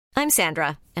I'm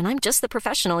Sandra, and I'm just the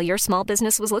professional your small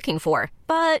business was looking for.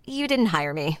 But you didn't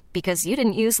hire me because you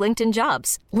didn't use LinkedIn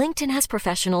Jobs. LinkedIn has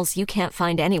professionals you can't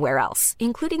find anywhere else,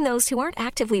 including those who aren't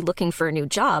actively looking for a new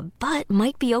job, but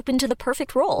might be open to the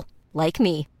perfect role, like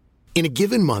me. In a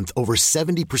given month, over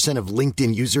 70% of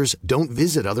LinkedIn users don't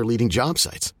visit other leading job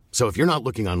sites. So if you're not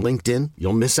looking on LinkedIn,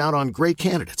 you'll miss out on great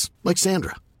candidates like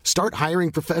Sandra. Start hiring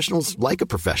professionals like a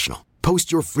professional.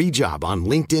 Post your free job on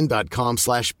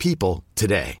linkedin.com/people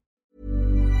today.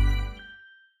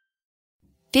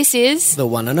 This is the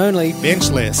one and only Binge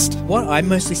List. What I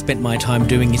mostly spent my time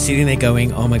doing is sitting there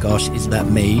going, oh my gosh, is that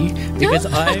me? Because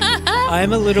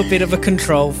I'm a little bit of a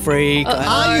control freak.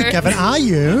 Are you, Gavin? Are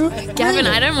you? Gavin,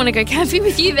 I don't want to go camping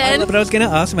with you then. But I was going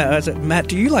to ask Matt, I said, Matt,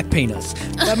 do you like penis?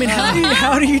 I mean,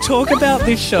 how do you talk about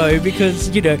this show? Because,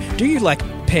 do you like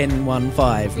Pen 15,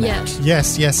 Matt? Yeah.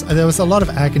 Yes. There was a lot of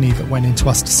agony that went into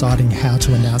us deciding how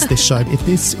to announce this show. If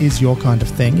this is your kind of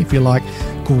thing, if you like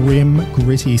grim,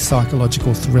 gritty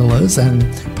psychological thrillers and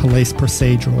police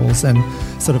procedurals and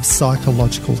sort of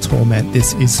psychological torment,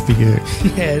 this is for you.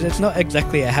 Yeah, it's not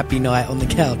exactly a happy night on the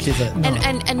couch, is it? No.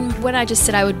 And when I just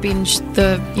said I would binge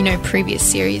the, previous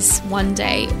series one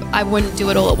day, I wouldn't do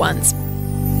it all at once.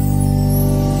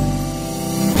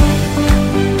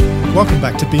 Welcome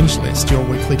back to Binge List, your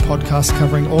weekly podcast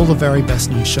covering all the very best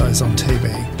new shows on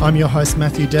TV. I'm your host,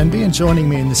 Matthew Denby, and joining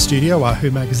me in the studio are Who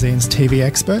Magazine's TV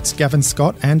experts, Gavin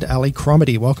Scott and Ali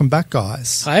Cromedy. Welcome back,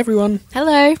 guys. Hi, everyone.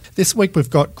 Hello. This week we've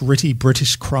got gritty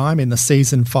British crime in the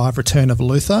Season 5 return of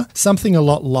Luther, something a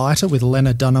lot lighter with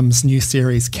Lena Dunham's new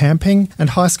series Camping, and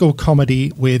high school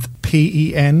comedy with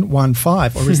PEN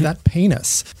 15, or is that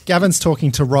penis? Gavin's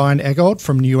talking to Ryan Eggold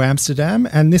from New Amsterdam,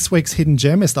 and this week's hidden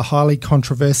gem is the highly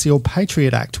controversial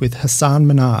Patriot Act with Hassan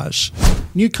Minhaj.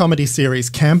 New comedy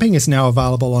series Camping is now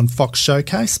available on Fox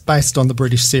Showcase, based on the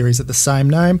British series of the same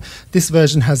name. This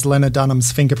version has Lena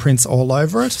Dunham's fingerprints all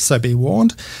over it, so be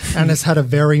warned, and has had a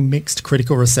very mixed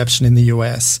critical reception in the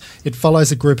US. It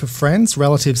follows a group of friends,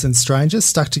 relatives and strangers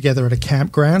stuck together at a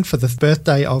campground for the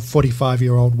birthday of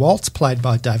 45-year-old Walt, played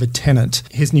by David Tennant.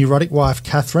 His neurotic wife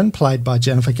Catherine, played by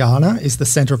Jennifer Garner, is the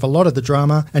centre of a lot of the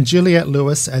drama, and Juliette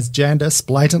Lewis as Jandis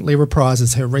blatantly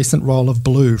reprises her recent role of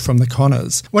Blue from The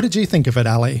Connors. What did you think of it,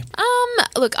 Ali?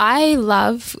 Look, I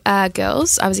love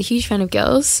Girls. I was a huge fan of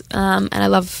Girls, and I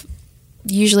love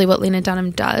usually what Lena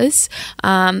Dunham does.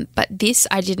 But this,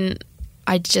 I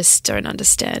just don't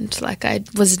understand. Like,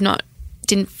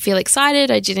 didn't feel excited.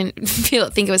 I didn't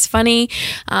think it was funny.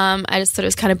 I just thought it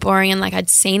was kind of boring, and like I'd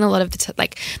seen a lot of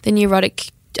the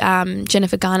neurotic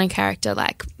Jennifer Garner character.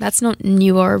 Like, that's not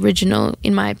new or original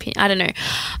in my opinion. I don't know.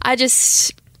 I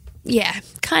just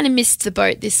kind of missed the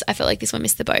boat. I felt like this one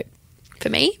missed the boat for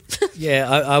me. Yeah,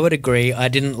 I would agree. I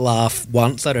didn't laugh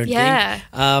once, I don't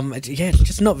think. It's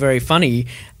just not very funny.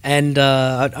 And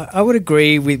I would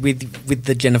agree with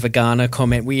the Jennifer Garner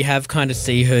comment. We have kind of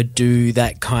see her do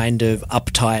that kind of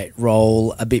uptight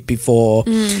role a bit before.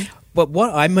 But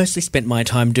what I mostly spent my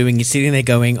time doing is sitting there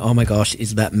going, oh my gosh,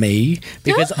 is that me?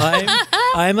 Because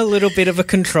I'm a little bit of a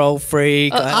control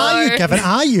freak. Are you, Gavin?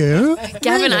 Are you?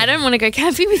 Gavin, I don't want to go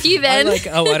camping with you then.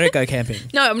 I don't go camping.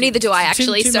 No, neither do I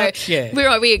actually. Too much, yeah.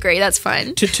 We agree, that's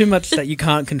fine. Too much that you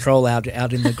can't control out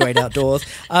in the great outdoors.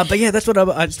 But yeah, that's what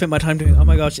I spent my time doing. Oh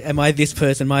my gosh, am I this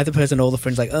person? Am I the person? All the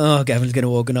friends like, oh, Gavin's going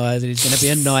to organise it. It's going to be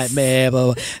a nightmare.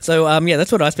 Blah, blah. So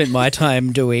that's what I spent my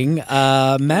time doing.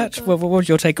 Matt, what was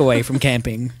your takeaway from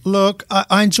Camping? Look,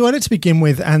 I enjoyed it to begin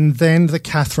with, and then the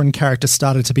Catherine character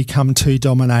started to become too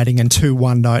dominating and too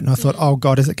one note, and I thought, oh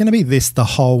God, is it going to be this the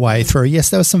whole way through? Yes,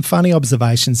 there were some funny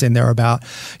observations in there about,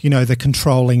 the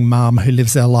controlling mum who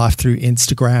lives their life through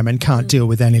Instagram and can't deal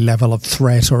with any level of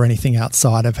threat or anything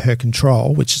outside of her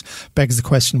control, which begs the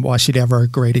question why she'd ever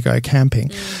agree to go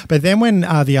camping. But then when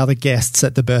the other guests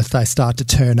at the birthday start to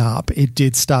turn up, it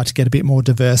did start to get a bit more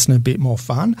diverse and a bit more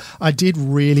fun. I did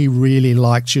really, really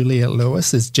like Juliette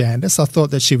Lewis as Jandis. I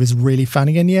thought that she was really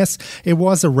funny, and yes, it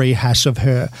was a rehash of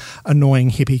her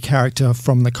annoying hippie character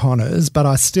from The Connors, but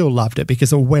I still loved it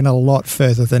because it went a lot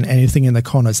further than anything in The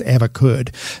Connors ever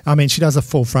could. I mean, she does a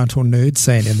full frontal nude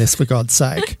scene in this, for God's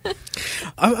sake.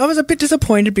 I was a bit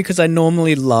disappointed because I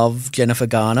normally love Jennifer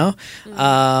Garner.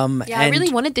 I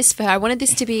really wanted this for her. I wanted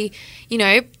this to be,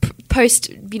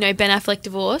 post, Ben Affleck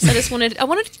divorce. I wanted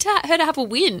her to have a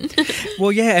win.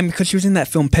 Well, yeah, and because she was in that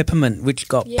film Peppermint, which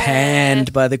got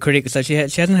panned by the critics, so she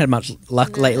hasn't had much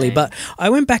luck lately. But I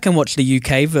went back and watched the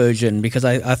UK version because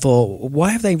I thought,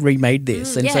 why have they remade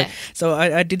this? So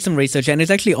I did some research, and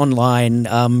it's actually online.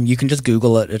 You can just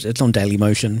Google it. It's on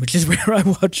Dailymotion, which is where I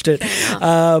watched it.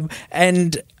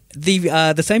 And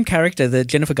The same character, the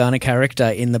Jennifer Garner character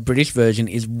in the British version,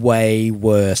 is way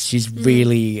worse. She's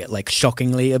really like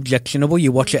shockingly objectionable.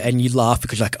 You watch it and you laugh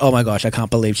because you're like, oh my gosh, I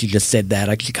can't believe she just said that.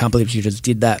 I can't believe she just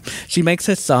did that. She makes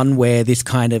her son wear this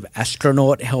kind of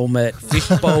astronaut helmet,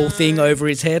 fishbowl thing over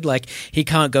his head, like he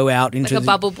can't go out into like a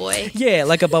bubble boy. Yeah,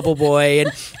 like a bubble boy,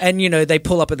 and you know they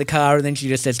pull up at the car and then she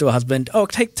just says to her husband, "Oh,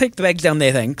 take the bags down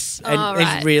there, thanks." And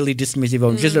is really dismissive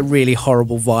of him. She's a really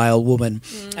horrible, vile woman,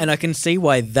 and I can see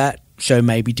why that show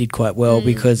maybe did quite well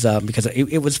because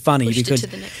it was funny. Pushed because it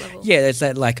to the next level. Yeah, there's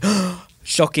that like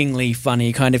shockingly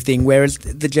funny kind of thing, whereas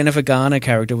the Jennifer Garner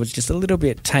character was just a little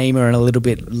bit tamer and a little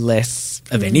bit less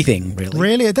of anything, really.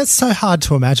 Really? That's so hard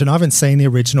to imagine. I haven't seen the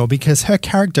original because her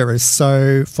character is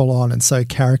so full on and so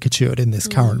caricatured in this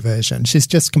current version. She's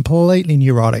just completely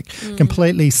neurotic,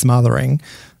 completely smothering.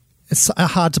 It's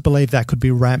hard to believe that could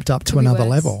be ramped up to another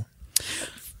level.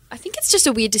 I think it's just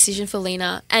a weird decision for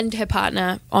Lena and her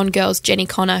partner on Girls, Jenny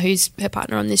Connor, who's her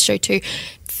partner on this show too,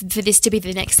 for this to be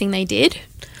the next thing they did.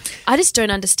 I just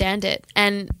don't understand it.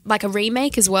 And like a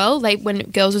remake as well, like when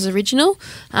Girls was original,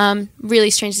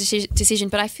 really strange decision.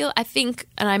 But I think,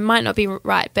 and I might not be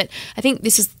right, but I think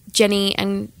this is Jenny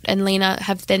and Lena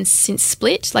have then since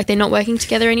split, like they're not working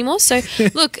together anymore. So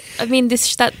look, I mean,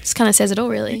 that kind of says it all,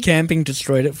 really. Camping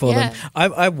destroyed it for them.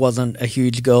 I wasn't a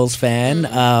huge Girls fan,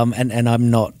 and I'm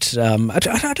not.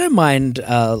 I don't mind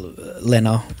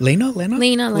Lena.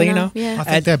 Yeah, I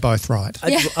think they're both right.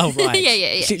 Oh right,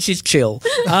 yeah. She's chill.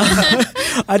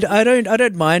 I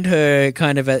don't mind her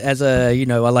kind of as a, you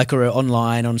know, I like her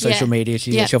online on social media.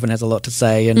 She often has a lot to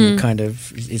say and kind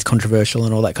of is controversial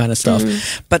and all that kind of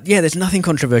stuff. But yeah, there's nothing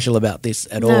controversial about this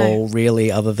at all,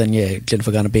 really, other than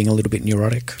Jennifer Garner being a little bit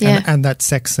neurotic. Yeah. And that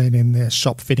sex scene in their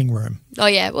shop fitting room. Oh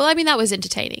yeah, well I mean that was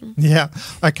entertaining. Yeah.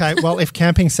 Okay, well if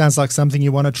camping sounds like something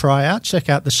you want to try out, check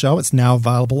out the show. It's now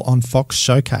available on Fox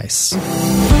Showcase.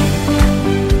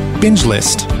 Binge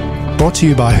List, brought to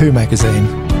you by Who Magazine.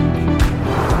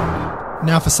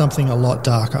 Now for something a lot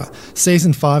darker.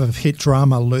 Season 5 of hit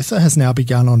drama Luther has now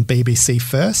begun on BBC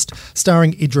First,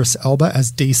 starring Idris Elba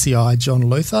as DCI John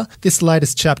Luther. This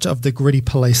latest chapter of the gritty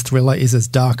police thriller is as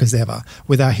dark as ever,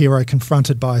 with our hero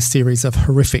confronted by a series of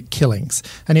horrific killings,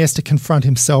 and he has to confront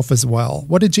himself as well.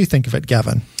 What did you think of it,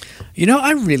 Gavin? You know,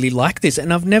 I really like this,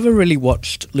 and I've never really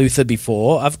watched Luther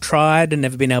before. I've tried and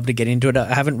never been able to get into it.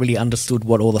 I haven't really understood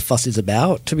what all the fuss is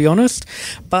about, to be honest.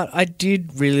 But I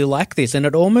did really like this, and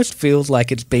it almost feels like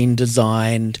it's been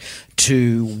designed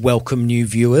to welcome new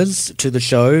viewers to the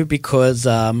show because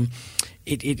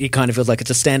it kind of feels like it's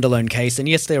a standalone case. And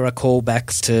yes, there are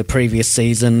callbacks to previous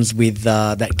seasons with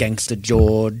that Gangster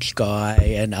George guy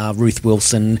and Ruth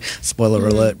Wilson. Spoiler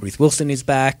alert, Ruth Wilson is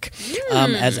back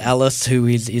as Alice, who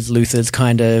is Luther's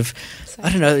kind of, I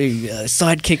don't know,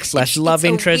 sidekick / love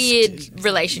interest. It's a weird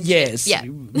relationship. Yes, yeah.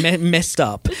 Messed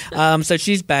up. So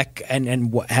she's back,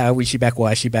 and how is she back?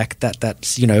 Why is she back?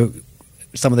 That's, you know,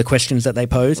 some of the questions that they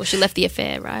pose. Well, she left the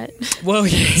affair, right? Well,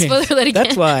 yeah. Spoiler alert again.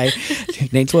 That's why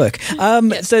it needs work.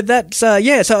 So that's,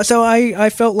 So I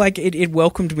felt like it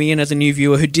welcomed me in as a new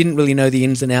viewer who didn't really know the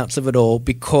ins and outs of it all,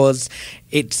 because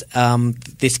it's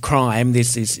this crime,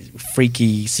 this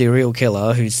freaky serial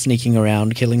killer who's sneaking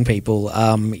around killing people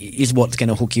is what's going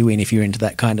to hook you in if you're into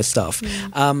that kind of stuff.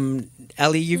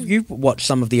 Ali, you watched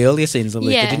some of the earlier seasons of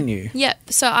Luther, didn't you? Yeah.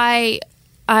 So I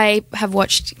have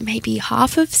watched maybe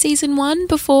half of season 1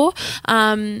 before,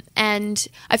 and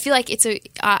I feel like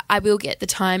I will get the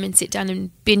time and sit down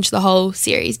and binge the whole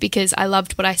series because I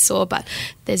loved what I saw, but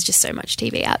there's just so much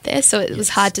TV out there, so it was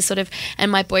hard to sort of, and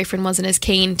my boyfriend wasn't as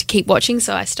keen to keep watching,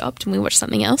 so I stopped and we watched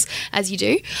something else, as you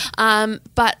do.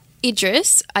 But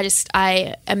Idris,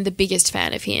 I am the biggest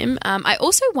fan of him. I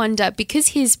also wonder, because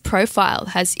his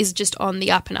profile is just on the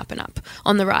up and up and up,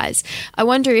 on the rise, I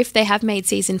wonder if they have made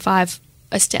season 5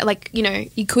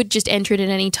 you could just enter it at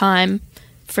any time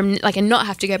from and not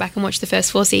have to go back and watch the first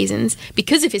 4 seasons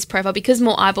because of his profile, because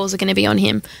more eyeballs are going to be on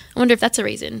him. I wonder if that's a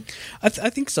reason. I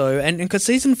think so, and because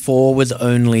season 4 was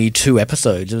only 2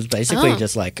 episodes, it was basically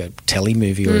just like a telly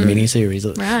movie or a miniseries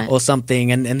or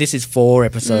something, and this is 4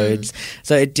 episodes,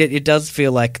 so it does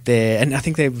feel like and I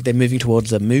think they're moving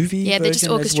towards a movie. Yeah, they're just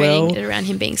orchestrating it around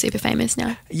him being super famous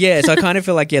now. Yeah, so I kind of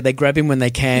feel like they grab him when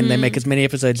they can, they make as many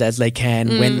episodes as they can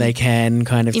when they can,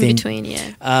 kind of thing. In between,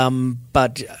 yeah.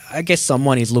 But I guess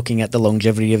someone is looking at the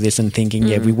longevity of this and thinking,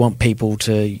 we want people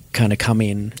to kind of come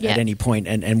in at any point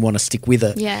and want to stick with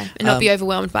it. Yeah, and not be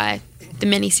overwhelmed by the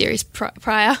miniseries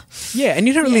prior. Yeah, and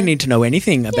you don't really need to know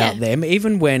anything about them.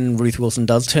 Even when Ruth Wilson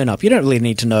does turn up, you don't really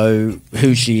need to know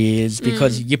who she is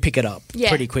because you pick it up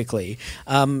pretty quickly.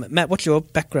 Matt, what's your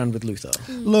background with Luther?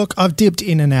 Look, I've dipped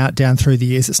in and out down through the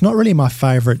years. It's not really my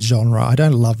favourite genre. I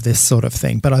don't love this sort of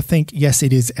thing, but I think, yes,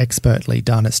 it is expertly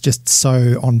done. It's just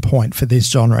so on point for this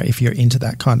genre if you're into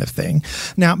that kind of thing.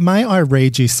 Now, may I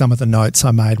read you some of the notes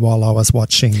I made while I was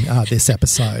watching this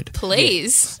episode?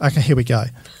 Please. Okay, here we go.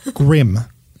 Grim,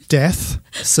 death,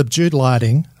 subdued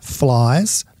lighting,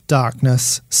 flies,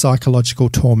 darkness, psychological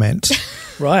torment.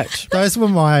 Right. Those were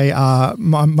my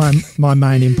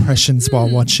main impressions while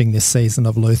watching this season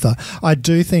of Luther. I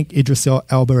do think Idris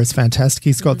Elba is fantastic.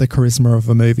 He's got the charisma of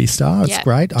a movie star. It's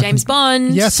great. James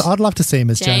Bond. Yes, I'd love to see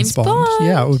him as James Bond.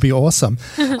 Yeah, it would be awesome.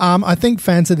 I think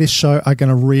fans of this show are going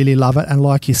to really love it. And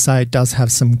like you say, it does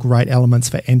have some great elements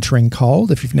for entering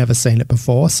cold if you've never seen it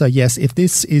before. So yes, if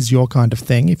this is your kind of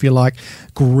thing, if you like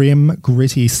grim,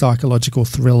 gritty psychological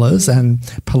thrillers and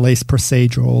police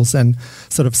procedurals and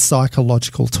sort of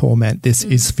psychological torment, this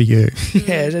is for you.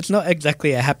 Yeah, it's not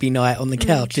exactly a happy night on the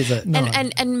couch, is it? No.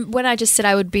 And when I just said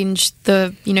I would binge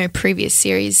the previous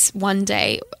series one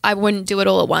day, I wouldn't do it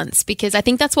all at once because I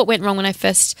think that's what went wrong when I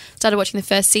first started watching the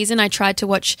first season. I tried to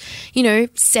watch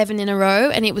 7 in a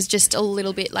row and it was just a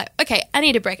little bit like, okay, I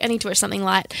need a break, I need to watch something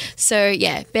light. So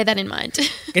yeah, bear that in mind.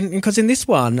 Because in this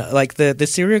one, like the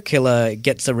serial killer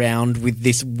gets around with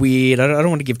this weird, I don't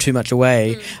want to give too much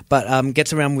away, but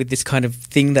gets around with this kind of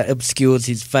thing that obscures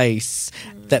his face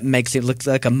that makes it look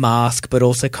like a mask but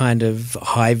also kind of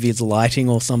high-vis lighting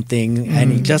or something,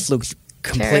 and he just looks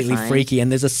completely terrifying. Freaky.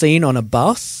 And there's a scene on a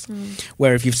bus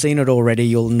where if you've seen it already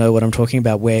you'll know what I'm talking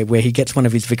about, where he gets one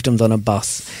of his victims on a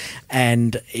bus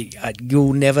and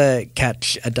you'll never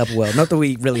catch a double, well, not that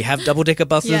we really have double-decker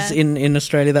buses in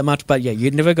Australia that much, but yeah,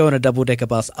 you'd never go on a double-decker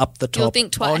bus up the top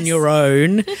on your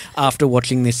own after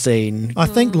watching this scene. I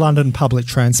think London public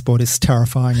transport is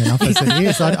terrifying enough as it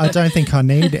is. I don't think I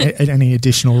need any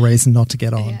additional reason not to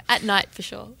get on. Yeah, at night for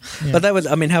sure. Yeah. But that was,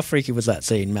 I mean, how freaky was that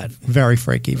scene, Matt? Very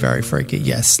freaky, very freaky,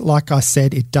 yes. Like I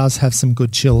said, it does have some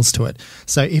good chills to it.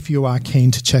 So if you are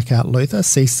keen to check out Luther,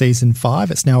 see Season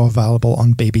 5. It's now available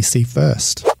on BBC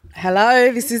First.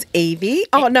 Hello, this is Evie.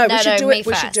 Oh, no, we should do it.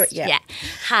 We first. should do it, Yeah.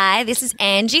 Hi, this is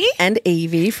Angie. And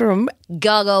Evie from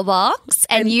Gogglebox,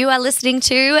 and you are listening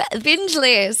to Binge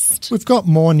List. We've got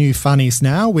more new funnies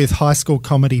now with high school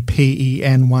comedy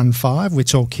PEN15,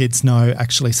 which all kids know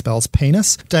actually spells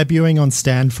penis, debuting on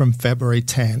Stan from February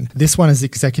 10. This one is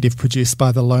executive produced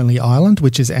by The Lonely Island,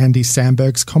 which is Andy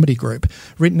Samberg's comedy group.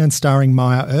 Written and starring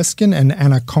Maya Erskine and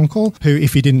Anna Konkle, who,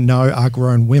 if you didn't know, are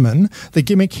grown women. The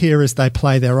gimmick here is they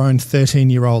play their own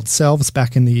 13-year-old selves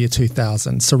back in the year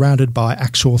 2000, surrounded by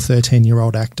actual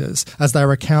 13-year-old actors, as they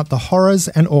recount the horrors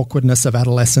and awkwardness of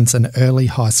adolescence and early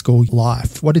high school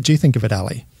life. What did you think of it,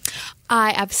 Ali?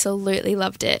 I absolutely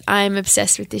loved it. I'm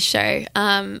obsessed with this show.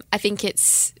 I think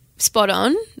it's spot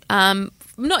on.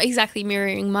 Not exactly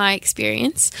mirroring my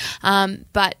experience,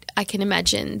 but I can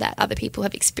imagine that other people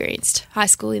have experienced high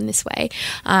school in this way.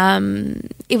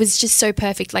 It was just so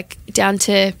perfect, like down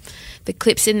to the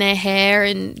clips in their hair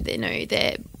and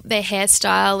their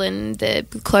hairstyle and the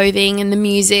clothing and the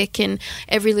music, and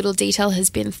every little detail has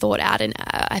been thought out and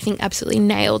I think absolutely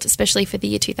nailed, especially for the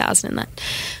year 2000 and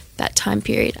that time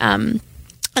period. And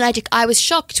I was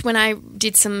shocked when I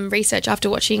did some research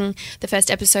after watching the first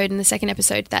episode and the second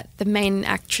episode that the main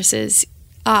actresses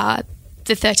are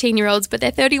the 13-year-olds, but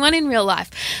they're 31 in real life.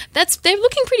 They're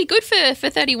looking pretty good for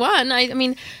 31. I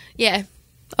mean, yeah.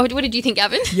 Oh, what did you think,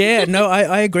 Gavin? Yeah, no,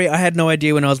 I agree. I had no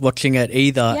idea when I was watching it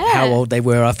either how old they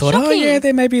were. I thought, Shocking. oh yeah,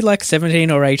 they're maybe like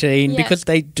 17 or 18 because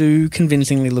they do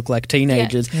convincingly look like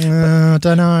teenagers. I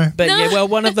don't know. But yeah, well,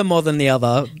 one of them more than the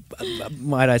other,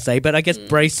 might I say. But I guess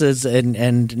braces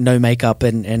and no makeup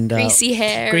and greasy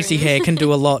hair can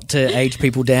do a lot to age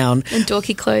people down. And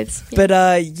dorky clothes. Yeah. But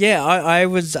I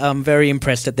was very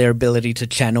impressed at their ability to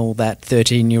channel that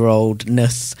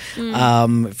 13-year-oldness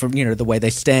from the way they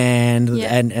stand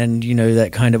and that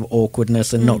kind of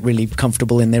awkwardness and not really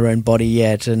comfortable in their own body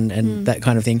yet and that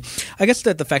kind of thing. I guess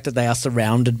that the fact that they are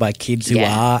surrounded by kids who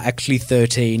are actually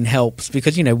 13 helps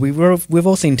because we've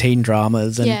all seen teen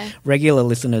dramas and regular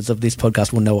listeners of this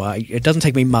podcast will know it doesn't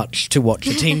take me much to watch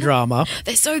a teen drama.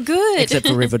 They're so good. Except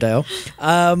for Riverdale.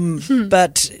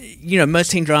 But,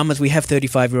 most teen dramas we have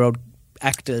 35-year-old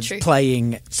actors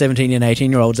playing 17 and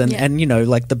 18-year-olds and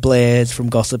like the Blairs from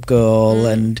Gossip Girl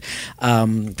and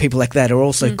people like that are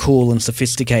also cool and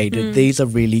sophisticated. These are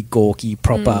really gawky,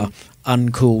 proper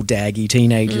uncool, daggy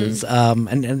teenagers.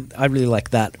 And I really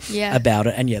like that about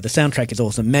it. And the soundtrack is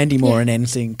awesome. Mandy Moore and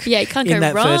NSYNC. Yeah, you can't go in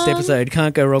that wrong. first episode.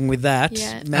 Can't go wrong with that.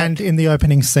 Yeah. And in the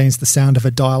opening scenes, the sound of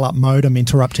a dial-up modem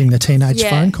interrupting the teenage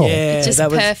phone call. Yeah, It's just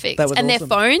perfect. That was and awesome.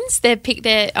 their phones,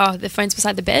 their phones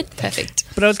beside the bed, perfect.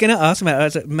 But I was going to ask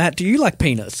Matt, do you like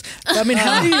penis? I mean,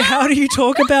 how do you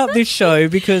talk about this show?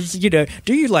 Because, do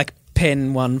you like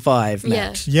Pen 15,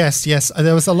 Matt? Yes.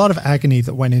 There was a lot of agony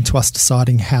that went into us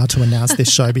deciding how to announce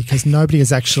this show because nobody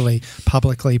has actually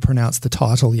publicly pronounced the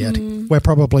title yet. We're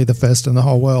probably the first in the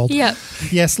whole world. Yep.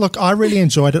 Yes, look, I really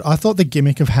enjoyed it. I thought the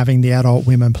gimmick of having the adult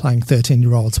women playing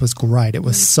 13-year-olds was great. It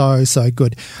was so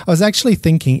good. I was actually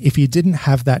thinking if you didn't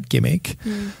have that gimmick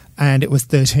and it was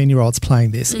 13-year-olds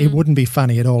playing this, it wouldn't be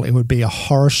funny at all. It would be a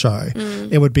horror show.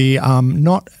 It would be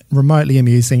not remotely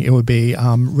amusing. It would be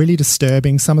really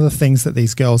disturbing. Some of the things that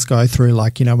these girls go through,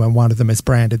 like, when one of them is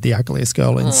branded the ugliest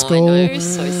girl in school. I know,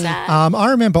 so sad. I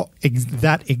remember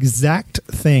that exact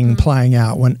thing playing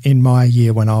out in my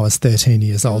year when I was 13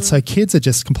 years old. So kids are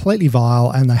just completely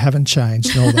vile and they haven't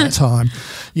changed in all that time.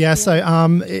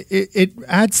 So it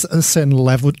adds a certain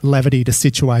levity to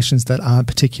situations that aren't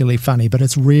particularly funny, but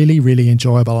it's really, really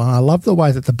enjoyable. And I love the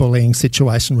way that the bullying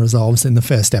situation resolves in the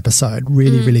first episode.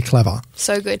 Really, really clever.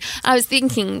 So good. I was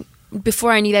thinking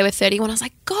before I knew they were 31, I was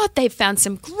like, God, they've found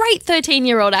some great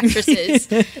 13-year-old actresses.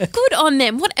 Good on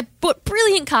them. What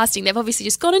brilliant casting. They've obviously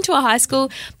just gone into a high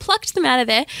school, plucked them out of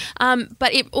there.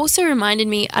 But it also reminded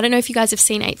me, I don't know if you guys have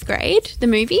seen 8th Grade, the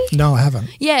movie. No, I haven't.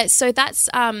 Yeah, so that's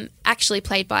actually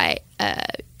played by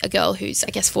a girl who's, I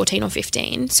guess, 14 or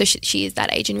 15. So she is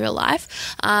that age in real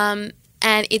life. And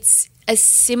it's a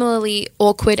similarly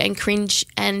awkward and cringe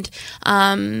and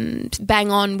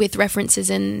bang on with references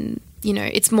and,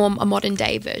 it's more a modern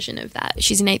day version of that.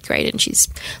 She's in 8th grade and she's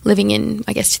living in,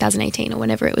 I guess, 2018 or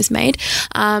whenever it was made.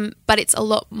 But it's a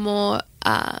lot more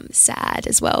sad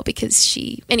as well because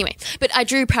but I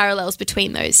drew parallels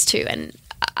between those two and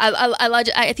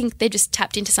I think they just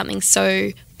tapped into something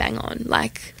so bang on.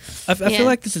 Like, I feel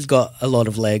like this has got a lot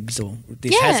of legs, or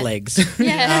this has legs.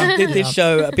 Yeah. This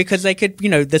show, because they could,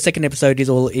 the second episode is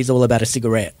all about a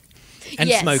cigarette and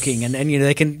smoking, and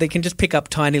they can just pick up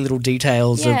tiny little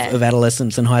details of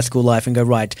adolescence and high school life and go,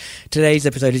 right, today's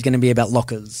episode is going to be about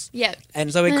lockers. Yeah.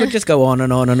 And so it could just go on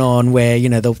and on and on where,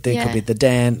 there could be the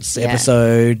dance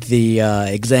episode, the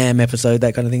exam episode,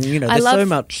 that kind of thing. There's so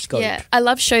much scope. Yeah. I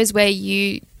love shows where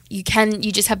you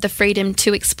just have the freedom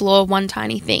to explore one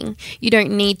tiny thing. You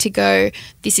don't need to go,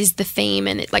 this is the theme,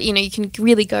 and you can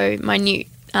really go minute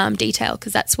detail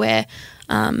because that's where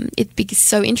it's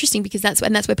so interesting because that's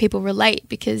where people relate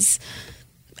because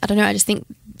I don't know, I just think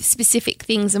specific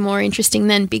things are more interesting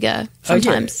than bigger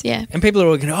sometimes. Yeah. And people are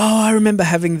all going, I remember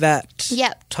having that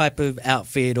type of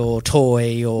outfit or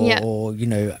toy or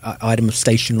item of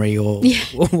stationery or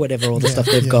whatever, all the stuff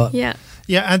they've got. Yeah.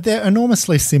 Yeah, and they're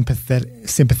enormously sympathetic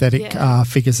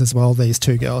figures as well, these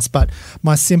two girls. But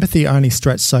my sympathy only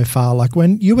stretched so far. Like,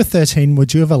 when you were 13,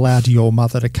 would you have allowed your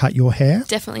mother to cut your hair?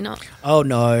 Definitely not. Oh,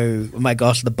 no. Oh, my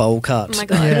gosh, the bowl cut. Oh, my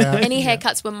God. Any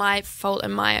haircuts were my fault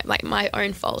and my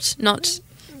own fault, not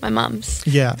my mum's.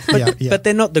 But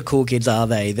they're not the cool kids, are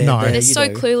they? They're so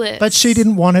clueless. But she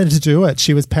didn't want her to do it.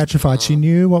 She was petrified. She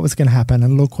knew what was going to happen,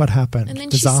 and look what happened. And then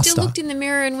Disaster. she still looked in the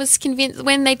mirror and was convinced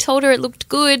when they told her it looked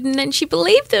good, and then she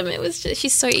believed them. It was just,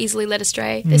 she's so easily led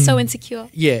astray. They're so insecure.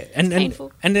 Yeah, and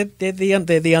painful. And they're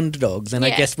the underdogs, and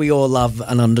I guess we all love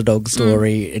an underdog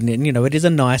story. And it is a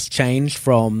nice change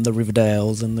from the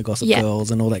Riverdales and the Gossip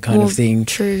Girls and all that kind of thing.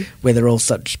 True. Where they're all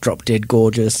such drop dead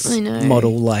gorgeous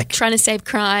model, like trying to save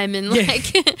crime and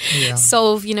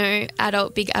solve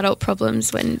big adult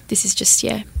problems, when this is just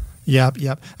Yep.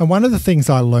 And one of the things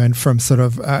I learned from sort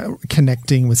of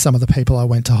connecting with some of the people I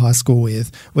went to high school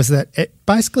with was that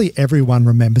basically everyone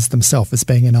remembers themselves as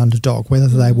being an underdog, whether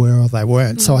they were or they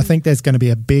weren't. So I think there's going to be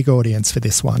a big audience for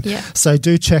this one. Yeah. So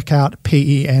do check out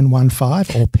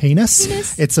PEN15 or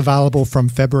Penis. It's available from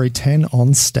February 10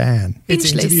 on Stan.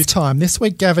 It's interview time. This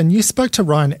week, Gavin, you spoke to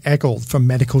Ryan Eggold from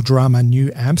medical drama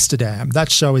New Amsterdam.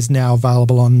 That show is now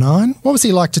available on 9. What was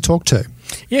he like to talk to?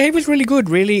 Yeah, he was really good,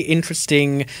 really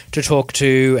interesting to talk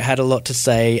to, had a lot to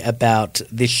say about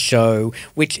this show,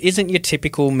 which isn't your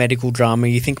typical medical drama.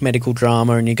 You think medical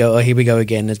drama and you go, oh, here we go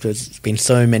again. There's been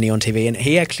so many on TV. And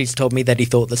he actually told me that he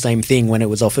thought the same thing when it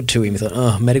was offered to him. He thought,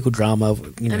 oh, medical drama.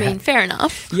 Fair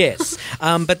enough. Yes.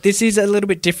 But this is a little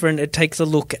bit different. It takes a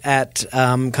look at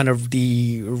kind of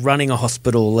the running a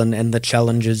hospital and the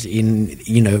challenges in,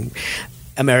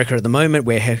 America at the moment,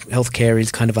 where healthcare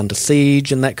is kind of under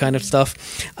siege and that kind of stuff.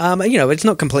 It's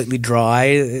not completely dry.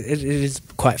 It is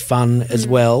quite fun as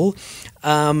well.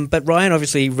 But Ryan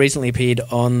obviously recently appeared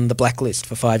on the Blacklist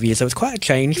for 5 years, so it's quite a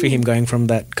change for him going from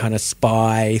that kind of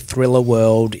spy thriller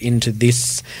world into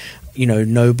this,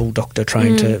 noble doctor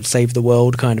trying to save the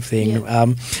world kind of thing. Yeah.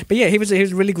 But yeah, he was a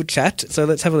really good chat, so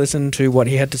let's have a listen to what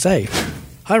he had to say.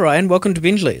 Hi Ryan, welcome to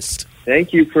Binge List.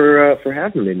 Thank you for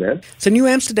having me, man. So New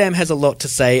Amsterdam has a lot to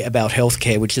say about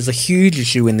healthcare, which is a huge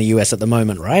issue in the US at the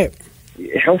moment, right?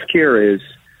 Healthcare is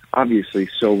obviously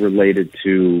so related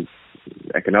to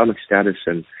economic status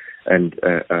and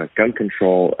gun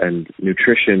control and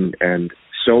nutrition and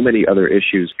so many other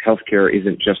issues. Healthcare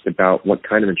isn't just about what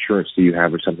kind of insurance do you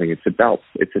have or something. It's about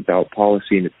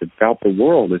policy, and it's about the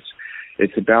world.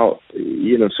 It's about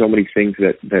so many things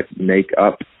that make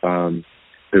up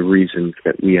the reasons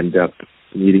that we end up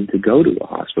needing to go to a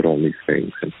hospital and these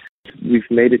things. And we've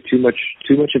made it too much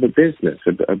of a business,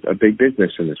 a big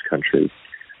business in this country.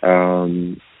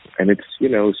 And it's,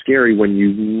 scary when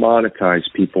you monetize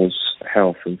people's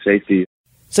health and safety.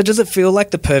 So does it feel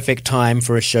like the perfect time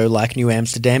for a show like New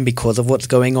Amsterdam because of what's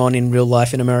going on in real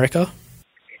life in America?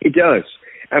 It does,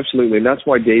 absolutely. And that's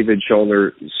why David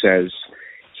Schulner says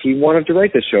he wanted to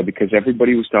write this show, because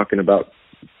everybody was talking about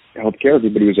healthcare.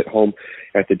 Everybody was at home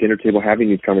at the dinner table having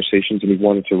these conversations, and he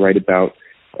wanted to write about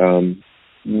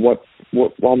what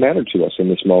all mattered to us in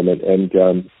this moment.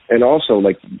 And also,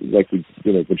 like we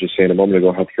were just saying a moment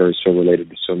ago, healthcare is so related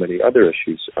to so many other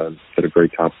issues that are very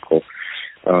topical.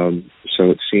 So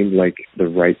it seemed like the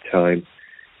right time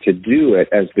to do it,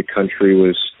 as the country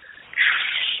was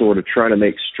sort of trying to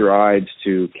make strides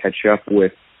to catch up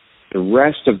with the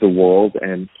rest of the world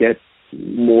and get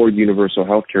more universal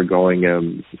healthcare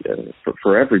going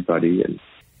for everybody. And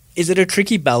is it a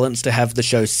tricky balance to have the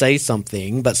show say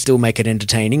something but still make it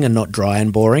entertaining and not dry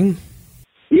and boring?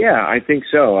 Yeah, I think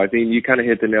so. I mean, you kind of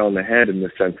hit the nail on the head in the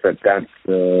sense that that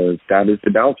is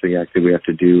the balancing act that we have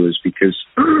to do, is because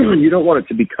you don't want it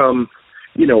to become,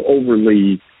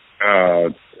 overly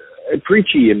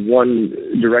preachy in one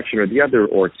direction or the other,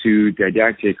 or too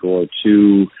didactic, or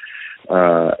too,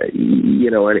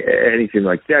 anything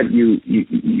like that.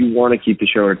 You want to keep the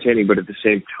show entertaining, but at the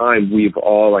same time, we've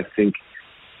all, I think,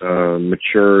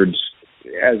 matured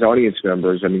as audience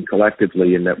members,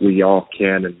 collectively, in that we all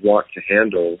can and want to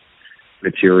handle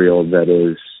material that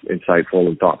is insightful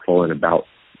and thoughtful and about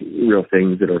real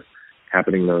things that are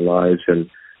happening in our lives. And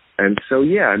so,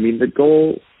 yeah, the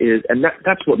goal is, and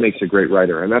that's what makes a great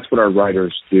writer, and that's what our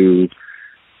writers do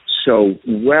so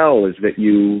well, is that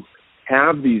you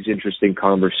have these interesting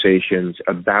conversations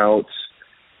about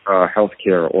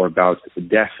healthcare, or about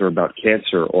death, or about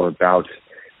cancer, or about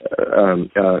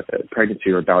pregnancy,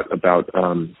 or about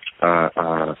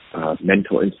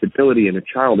mental instability in a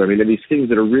child. These things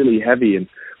that are really heavy and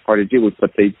hard to deal with,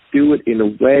 but they do it in a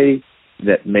way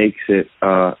that makes it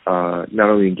not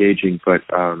only engaging but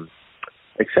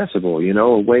accessible.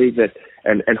 A way that,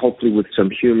 and hopefully with some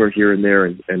humor here and there,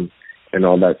 and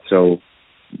all that. So,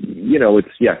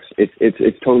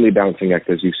 it's totally a balancing act,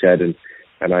 as you said, and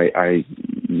I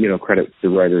credit the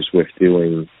writers with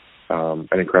doing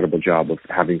an incredible job of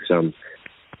having some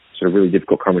sort of really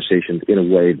difficult conversations in a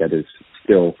way that is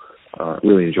still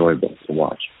really enjoyable to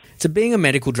watch. So being a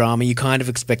medical drama, you kind of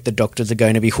expect the doctors are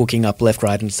going to be hooking up left,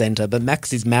 right and centre, but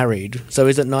Max is married, so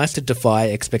is it nice to defy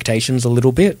expectations a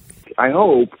little bit? I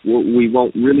hope we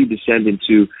won't really descend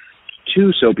into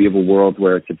too soapy of a world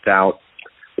where it's about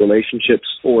relationships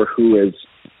or who is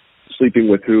sleeping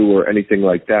with who or anything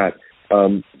like that.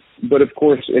 But of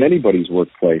course, in anybody's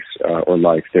workplace or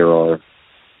life,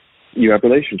 you have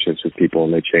relationships with people,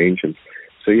 and they change, and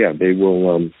so yeah, they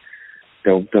will.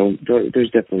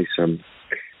 There's definitely some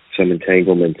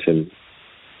entanglements and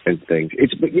things.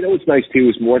 But what's nice too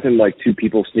is, more than like two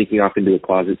people sneaking off into a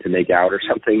closet to make out or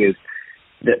something, is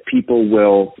that people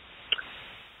will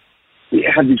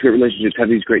have these great relationships, have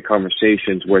these great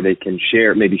conversations where they can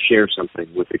share something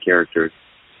with the characters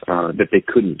that they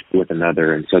couldn't with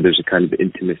another. And so there's a kind of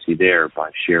intimacy there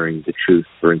by sharing the truth,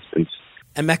 for instance.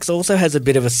 And Max also has a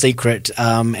bit of a secret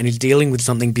and is dealing with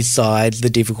something besides the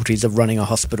difficulties of running a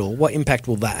hospital. What impact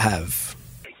will that have?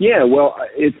 Yeah, well,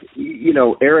 it's,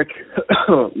 Eric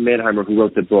Mannheimer, who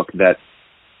wrote the book that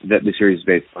the series is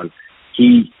based on,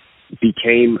 he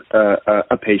became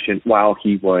a patient while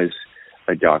he was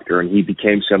a doctor, and he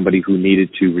became somebody who needed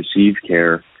to receive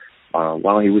care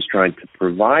while he was trying to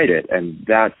provide it. And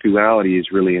that duality is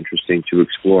really interesting to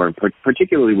explore, and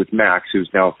particularly with Max, who's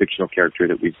now a fictional character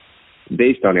that we've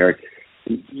based on Eric,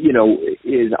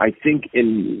 is, I think,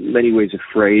 in many ways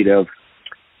afraid of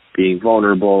being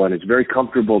vulnerable, and is very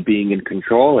comfortable being in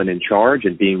control and in charge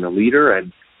and being the leader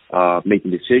and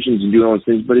making decisions and doing all those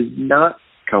things, but is not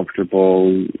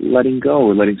comfortable letting go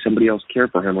or letting somebody else care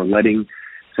for him or letting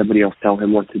somebody else tell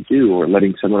him what to do or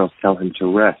letting someone else tell him to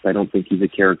rest. I don't think he's a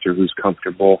character who's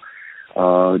comfortable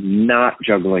not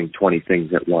juggling 20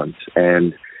 things at once,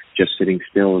 and just sitting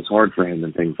still is hard for him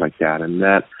and things like that. And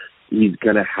that he's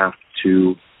going to have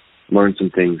to learn some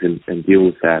things and deal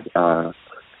with that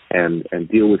and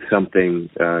deal with something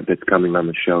that's coming on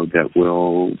the show that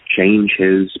will change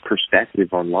his perspective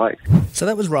on life. So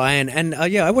that was Ryan, and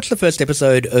I watched the first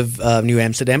episode of New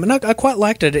Amsterdam, and I quite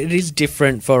liked it. It is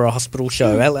different for a hospital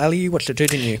show. Ali, you watched it too,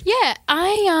 didn't you? Yeah,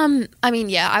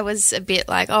 I was a bit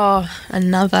like, oh,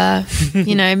 another,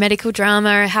 medical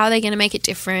drama. How are they going to make it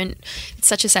different? It's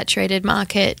such a saturated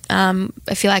market. I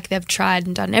feel like they've tried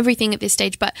and done everything at this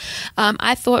stage, but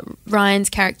I thought Ryan's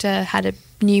character had a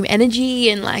new energy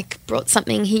and brought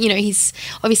something. He's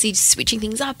obviously switching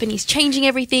things up and he's changing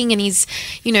everything and he's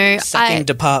sacking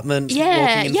department.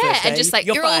 Yeah, and just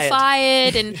you're all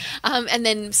fired and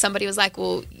then somebody was like,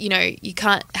 well, you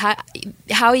can't.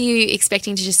 How are you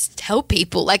expecting to just help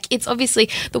people? It's obviously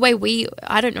the way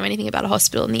I don't know anything about a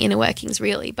hospital and the inner workings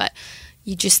really, but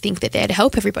you just think that they're to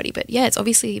help everybody. But yeah, it's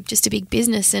obviously just a big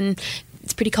business and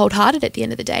it's pretty cold-hearted at the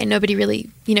end of the day. Nobody really,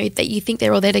 that you think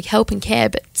they're all there to help and care,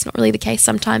 but it's not really the case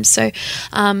sometimes. So,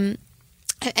 and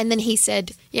then he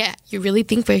said, yeah, you really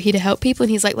think we're here to help people? And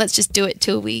he's like, let's just do it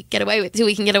till we can get away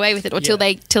with it or till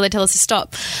they tell us to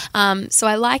stop. So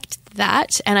I liked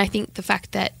that. And I think the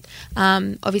fact that,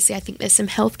 obviously I think there's some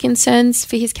health concerns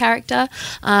for his character.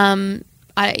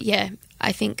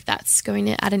 I think that's going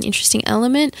to add an interesting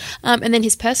element. And then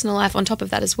his personal life on top of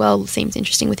that as well seems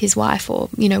interesting with his wife or,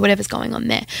 whatever's going on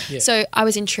there. Yeah. So I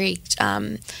was intrigued.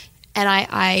 And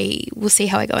I will see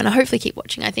how I go, and I hopefully keep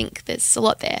watching. I think there's a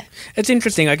lot there. It's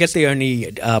interesting. I guess the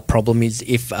only problem is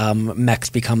if Max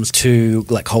becomes too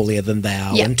holier than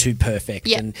thou and too perfect.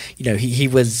 Yep. And he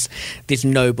was this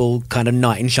noble kind of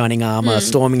knight in shining armor,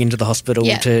 storming into the hospital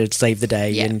to save the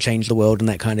day and change the world and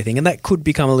that kind of thing. And that could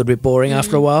become a little bit boring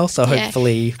after a while. So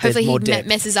hopefully there's more depth.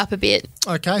 Messes up a bit.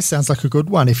 Okay, sounds like a good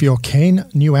one. If you're keen,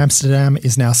 New Amsterdam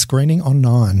is now screening on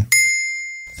 9.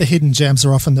 The hidden gems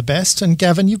are often the best. And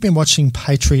Gavin, you've been watching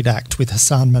Patriot Act with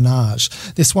Hasan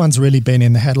Minhaj. This one's really been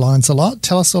in the headlines a lot.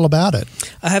 Tell us all about it.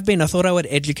 I have been. I thought I would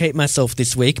educate myself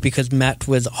this week because Matt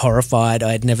was horrified.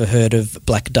 I had never heard of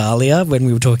Black Dahlia when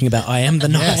we were talking about I Am the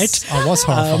Night. Yes, I was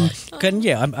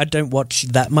horrified. I don't watch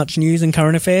that much news and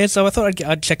current affairs, so I thought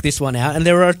I'd check this one out. And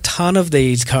there are a ton of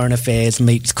these current affairs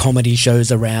meets comedy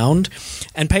shows around.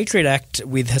 And Patriot Act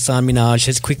with Hasan Minhaj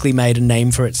has quickly made a name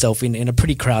for itself in a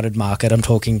pretty crowded market. I'm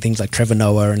talking things like Trevor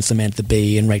Noah and Samantha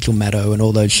Bee and Rachel Maddow and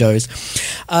all those shows.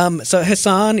 So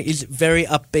Hasan is very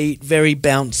upbeat, very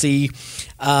bouncy,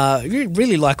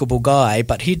 really likeable guy,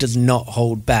 but he does not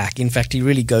hold back. In fact, he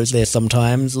really goes there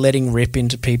sometimes, letting rip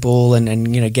into people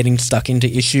and getting stuck into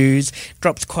issues.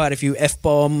 Drops quite a few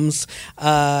F-bombs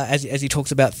as he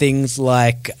talks about things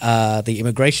like the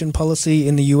immigration policy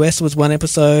in the US was one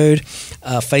episode,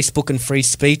 Facebook and free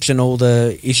speech and all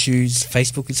the issues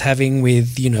Facebook is having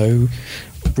with,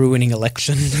 ruining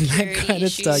elections and that kind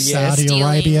of stuff.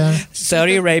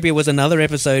 Saudi Arabia was another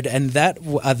episode, and that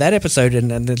episode,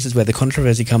 and this is where the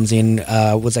controversy comes in,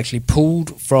 was actually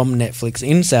pulled from Netflix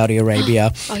in Saudi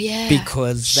Arabia.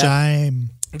 Because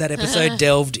shame. That episode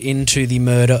delved into the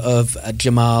murder of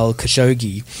Jamal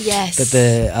Khashoggi. Yes.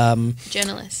 The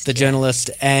journalist. The journalist.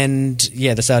 And,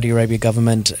 the Saudi Arabia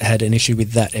government had an issue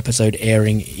with that episode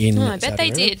airing in I bet Saudi they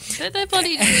Arabia. did. I bet they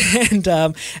bloody did.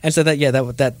 and so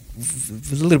that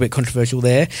was a little bit controversial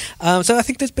there. So I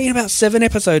think there's been about 7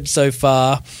 episodes so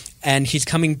far. And he's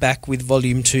coming back with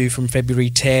Volume 2 from February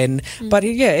 10. But,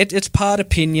 it's part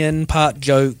opinion, part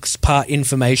jokes, part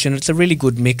information. It's a really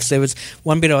good mix. There was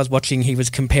one bit I was watching, he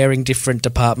was comparing different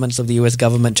departments of the US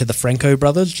government to the Franco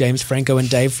brothers, James Franco and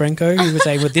Dave Franco. He was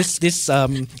saying, well, this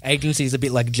agency is a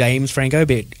bit like James Franco, a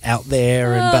bit out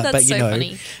there. But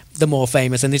funny. The more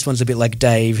famous, and this one's a bit like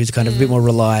Dave, who's kind of a bit more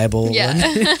reliable. Yeah.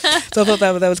 So I thought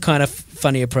that was kind of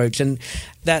funny approach, and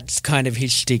that's kind of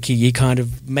his shtick. He kind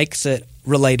of makes it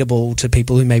relatable to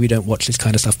people who maybe don't watch this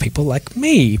kind of stuff, people like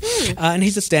me. And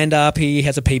he's a stand-up. He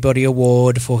has a Peabody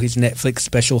Award for his Netflix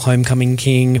special Homecoming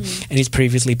King, and he's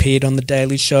previously appeared on The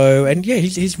Daily Show. And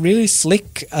he's really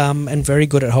slick and very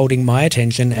good at holding my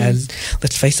attention as,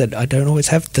 let's face it, I don't always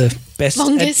have the best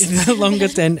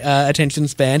longest attention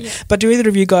span. Yeah. But do either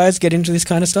of you guys get into this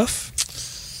kind of stuff?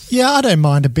 Yeah, I don't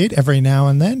mind a bit every now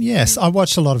and then. Yes, I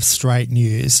watch a lot of straight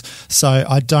news, so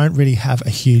I don't really have a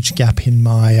huge gap in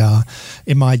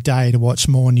my day to watch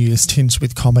more news tinged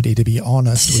with comedy, to be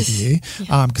honest with you,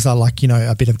 because I like,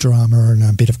 a bit of drama and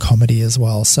a bit of comedy as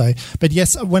well. So, but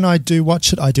yes, when I do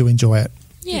watch it, I do enjoy it.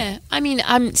 Yeah. I mean,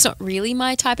 it's not really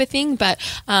my type of thing, but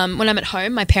when I'm at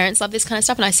home, my parents love this kind of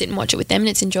stuff and I sit and watch it with them and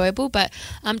it's enjoyable. But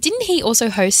didn't he also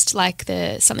host like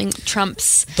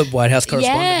Trump's... The White House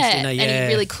Correspondents' Dinner, yeah. And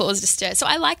he really caused a stir. So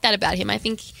I like that about him. I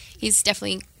think he's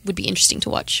definitely would be interesting to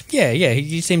watch. Yeah,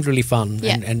 he seems really fun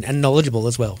and knowledgeable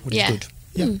as well, which is good.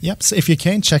 Yep. So if you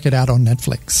can, check it out on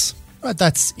Netflix. Right,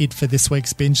 that's it for this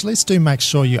week's Binge List. Do make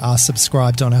sure you are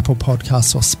subscribed on Apple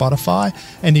Podcasts or Spotify,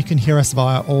 and you can hear us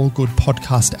via all good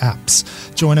podcast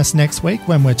apps. Join us next week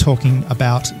when we're talking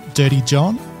about Dirty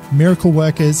John, Miracle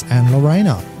Workers and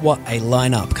Lorena. What a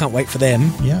lineup. Can't wait for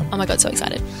them. Yeah. Oh my God, so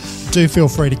excited. Do feel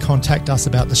free to contact us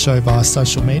about the show via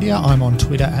social media. I'm on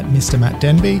Twitter at Mr. Matt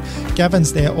Denby.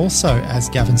 Gavin's there also as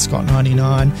Gavin Scott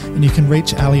 99, and you can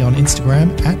reach Ali on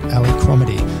Instagram at Ali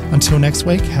Cromedy. Until next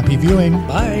week, happy viewing.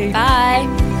 Bye. Bye.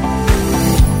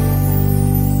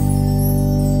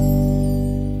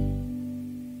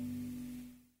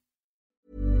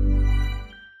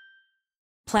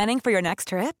 Planning for your next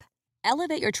trip?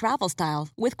 Elevate your travel style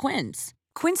with Quince.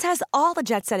 Quince has all the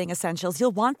jet-setting essentials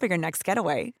you'll want for your next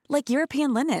getaway, like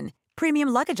European linen, premium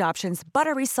luggage options,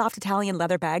 buttery soft Italian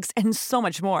leather bags, and so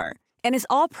much more. And is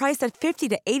all priced at 50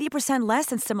 to 80% less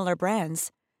than similar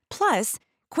brands. Plus,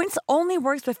 Quince only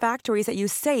works with factories that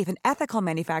use safe and ethical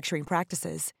manufacturing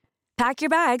practices. Pack your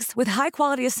bags with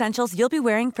high-quality essentials you'll be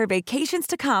wearing for vacations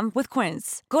to come with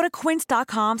Quince. Go to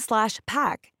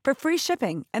quince.com/pack for free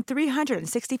shipping and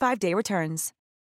 365-day returns.